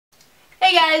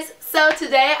Hey guys, so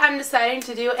today I'm deciding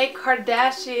to do a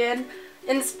Kardashian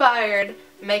inspired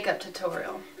makeup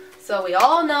tutorial. So we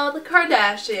all know the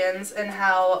Kardashians and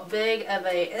how big of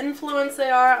an influence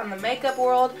they are on the makeup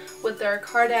world with their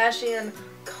Kardashian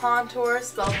contour,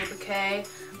 spelled with a K,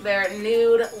 their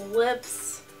nude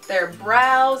lips, their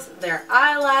brows, their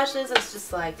eyelashes. It's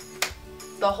just like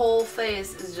the whole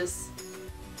face is just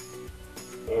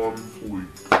on fleek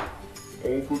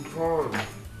all the time.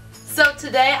 So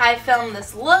today I filmed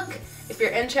this look. If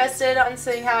you're interested in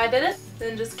seeing how I did it,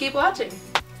 then just keep watching.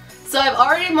 So I've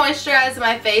already moisturized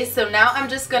my face, so now I'm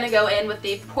just going to go in with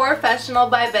the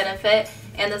POREfessional by Benefit,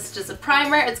 and this is just a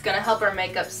primer. It's going to help our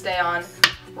makeup stay on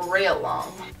real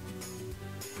long.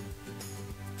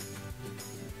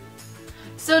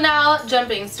 So now,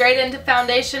 jumping straight into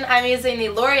foundation, I'm using the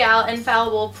L'Oreal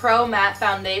Infallible Pro Matte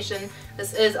Foundation.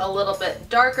 This is a little bit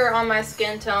darker on my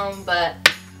skin tone, but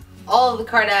all of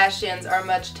the Kardashians are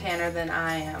much tanner than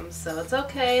I am, so it's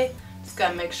okay. Just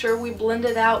gotta make sure we blend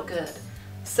it out good.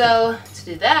 So to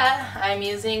do that, I'm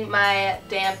using my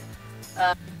damp,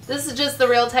 this is just the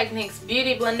Real Techniques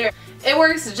Beauty Blender. It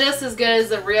works just as good as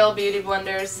the Real Beauty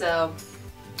Blender, so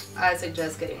I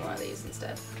suggest getting one of these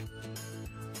instead.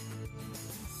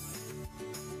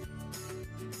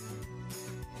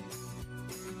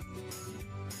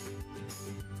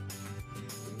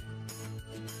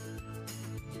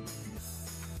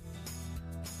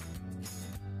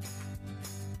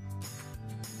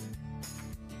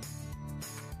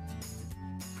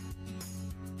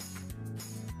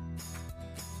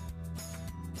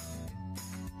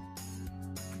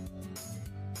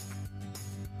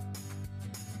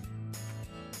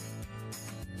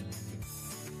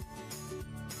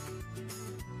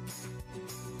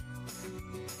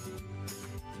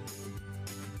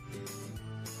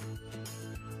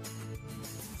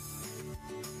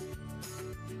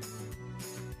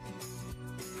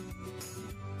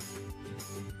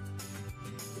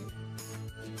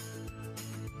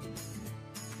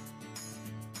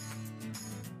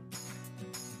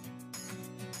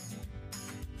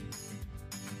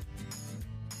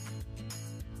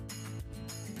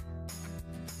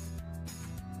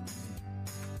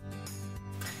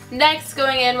 Next,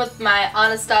 going in with my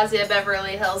Anastasia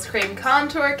Beverly Hills Cream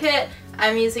Contour Kit,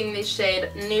 I'm using the shade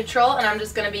Neutral, and I'm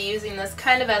just going to be using this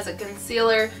kind of as a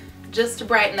concealer just to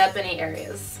brighten up any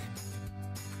areas.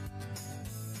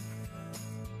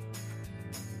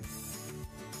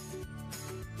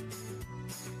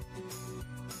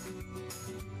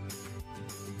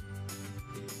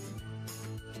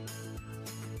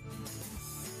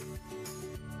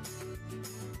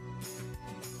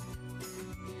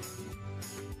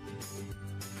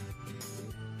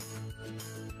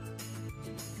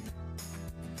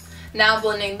 Now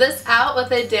blending this out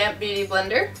with a damp beauty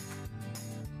blender.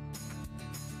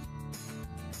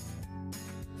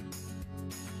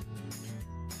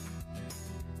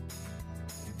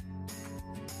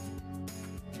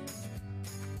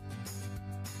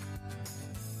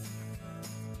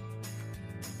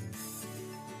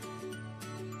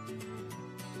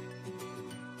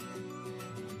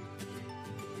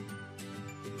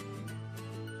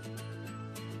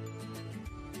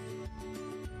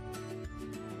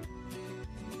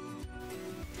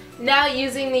 Now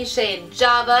using the shade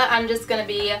Java, I'm just going to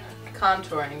be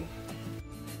contouring.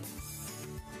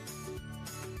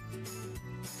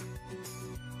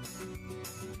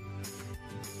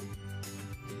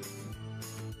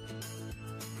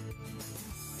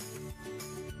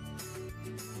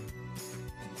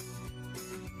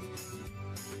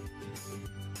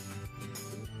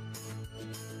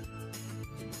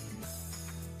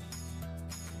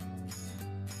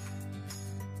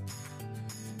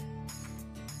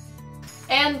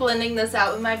 And blending this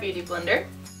out with my beauty blender.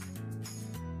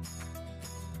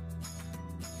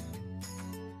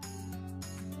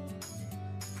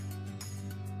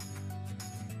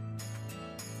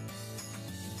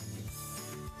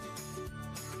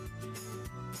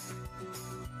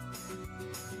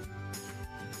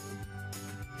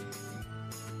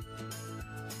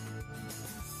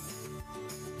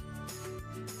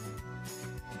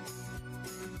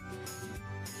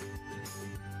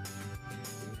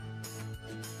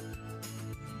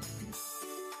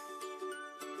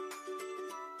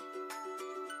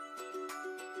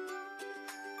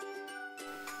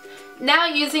 Now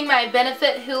using my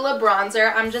Benefit Hoola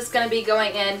bronzer, I'm just going to be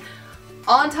going in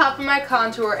on top of my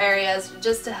contour areas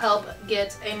just to help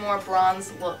get a more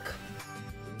bronze look.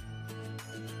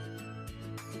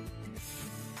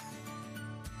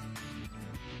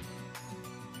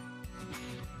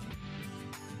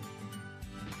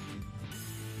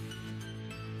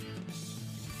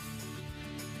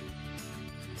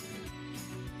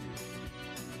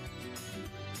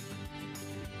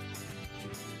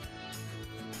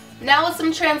 Now with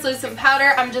some translucent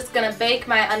powder, I'm just going to bake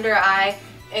my under eye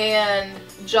and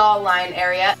jawline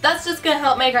area. That's just going to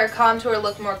help make our contour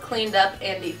look more cleaned up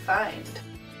and defined.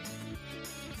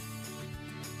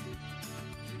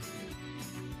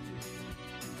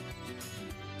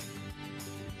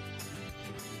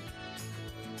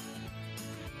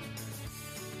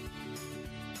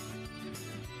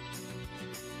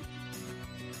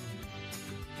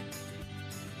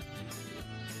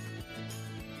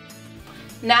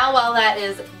 Now while that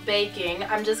is baking,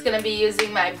 I'm just going to be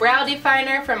using my brow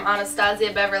definer from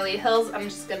Anastasia Beverly Hills. I'm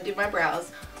just going to do my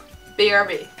brows.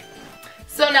 BRB.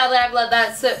 So now that I've let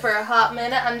that sit for a hot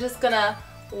minute, I'm just going to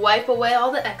wipe away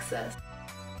all the excess.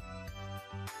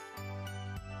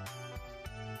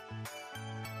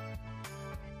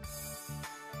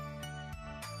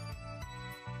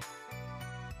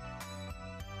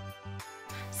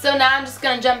 So now I'm just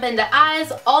going to jump into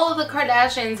eyes. All of the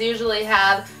Kardashians usually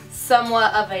have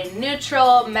somewhat of a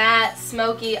neutral, matte,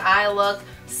 smoky eye look.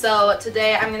 So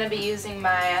today I'm going to be using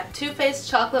my Too Faced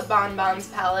Chocolate Bonbons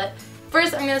palette.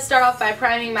 First I'm going to start off by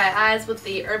priming my eyes with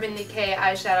the Urban Decay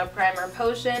Eyeshadow Primer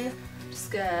Potion.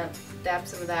 Just going to dab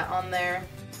some of that on there.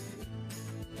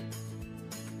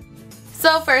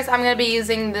 So first I'm going to be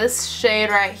using this shade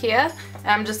right here. And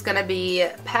I'm just going to be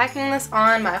packing this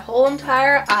on my whole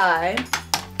entire eye.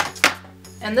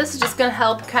 And this is just going to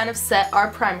help kind of set our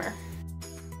primer.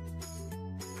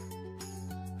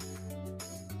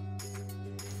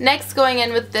 Next, going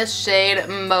in with this shade,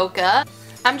 Mocha.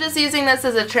 I'm just using this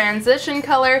as a transition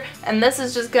color, and this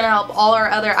is just going to help all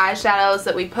our other eyeshadows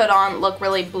that we put on look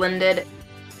really blended.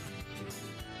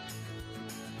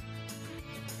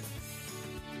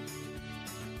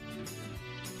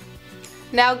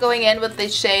 Now going in with the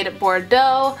shade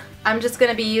Bordeaux, I'm just going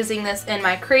to be using this in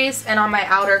my crease and on my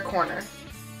outer corner.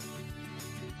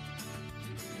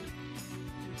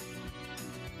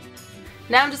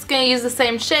 Now I'm just going to use the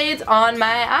same shades on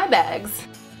my eye bags.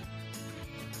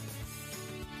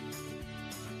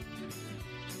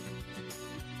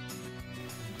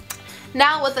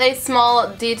 Now with a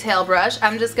small detail brush,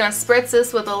 I'm just going to spritz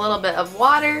this with a little bit of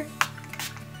water.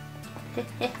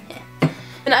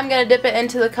 And I'm going to dip it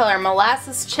into the color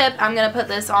Molasses Chip. I'm going to put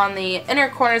this on the inner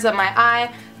corners of my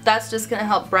eye. That's just going to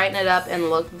help brighten it up and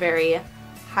look very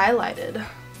highlighted.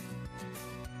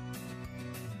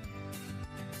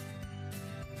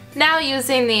 Now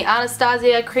using the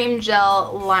Anastasia Cream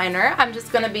Gel Liner, I'm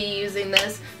just going to be using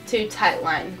this to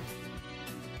tightline.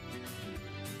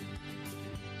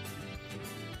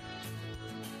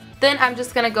 Then I'm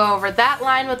just going to go over that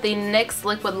line with the NYX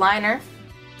Liquid Liner.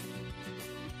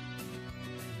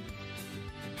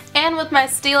 And with my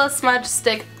Stila Smudge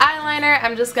Stick Eyeliner,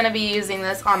 I'm just going to be using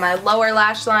this on my lower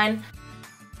lash line.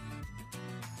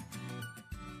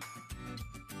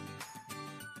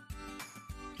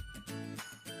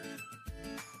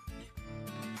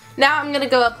 Now I'm going to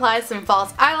go apply some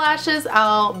false eyelashes.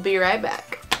 I'll be right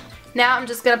back. Now I'm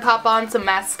just going to pop on some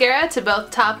mascara to both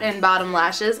top and bottom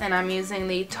lashes, and I'm using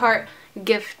the Tarte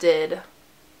Gifted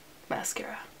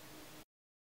mascara.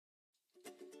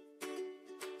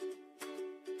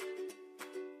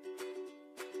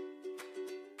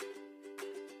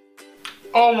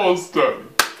 Almost done.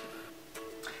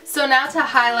 So now to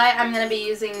highlight, I'm going to be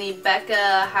using the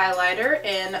Becca highlighter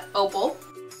in Opal.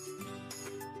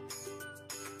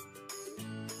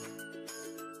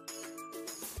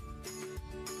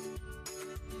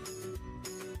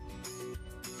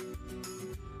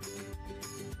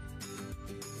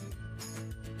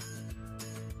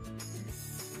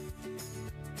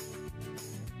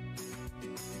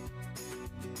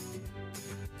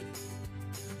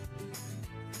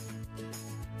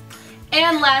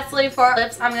 And lastly, for our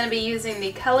lips, I'm going to be using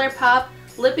the ColourPop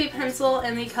Lippie pencil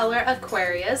in the color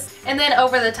Aquarius. And then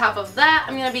over the top of that,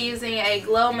 I'm going to be using a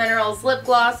Glo-Minerals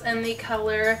Lipgloss in the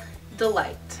color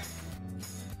Delight.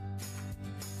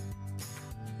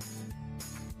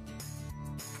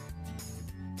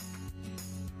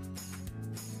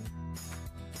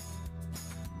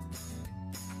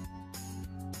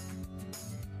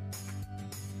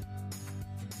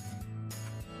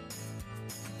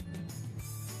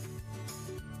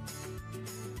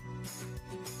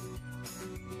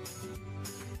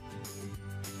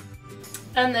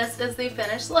 And this is the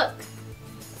finished look.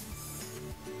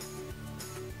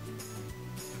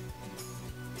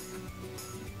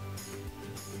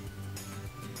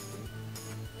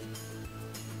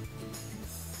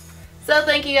 So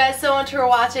thank you guys so much for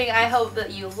watching. I hope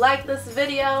that you liked this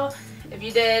video. If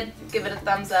you did, give it a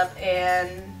thumbs up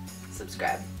and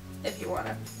subscribe if you want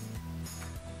to.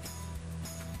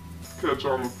 Catch you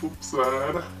on the flip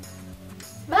side.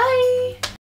 Bye!